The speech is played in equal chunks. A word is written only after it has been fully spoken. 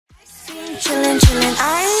Chillin', chillin',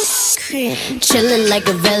 ice cream. Chillin' like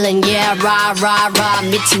a villain, yeah, rah, rah, rah.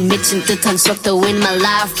 미친 듯한 속도 in my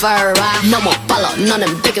life, rah. 너무 빨라,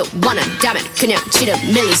 너는 되게 원한다면 그냥 지름,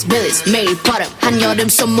 밀리스, 매일 버릇. 한여름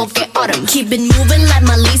손목에 얼음. Keep it moving like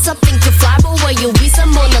my Lisa. Think you fly, but where you visa?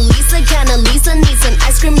 Mona Lisa, kinda Lisa, needs an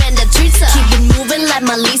ice cream and a treat. Keep it moving like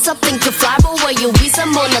my Lisa. Think you fly, but where you visa?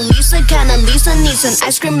 Mona Lisa, kinda Lisa, needs an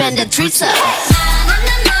ice cream and a treat. Ice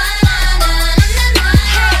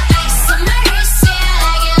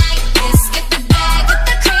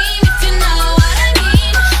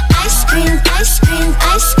cream,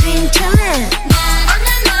 chillin'.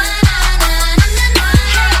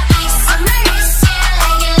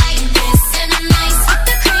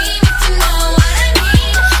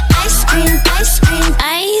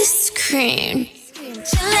 Ice cream,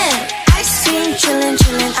 chillin'. Ice cream,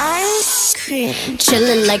 chillin', ice cream.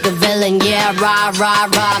 Chillin' like a villain, yeah, rah, rah,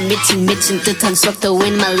 rah. 미친 듯한 속도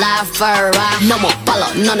in my life, rah. 너무 빨라,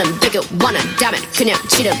 너는 되게 원한다면 그냥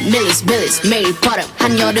지름, 밀리스, 매일 버릇.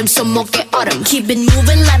 한여름 손목에 얼음. Keep it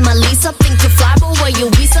moving like my Lisa. Think you fly, but where you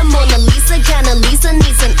visa? Mona Lisa, kinda Lisa,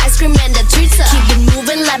 needs an ice cream and a treat. Keep it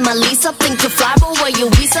moving like my Lisa. Think you fly, but where you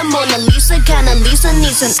visa? Mona Lisa, kinda Lisa,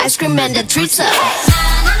 needs an ice cream and a treat.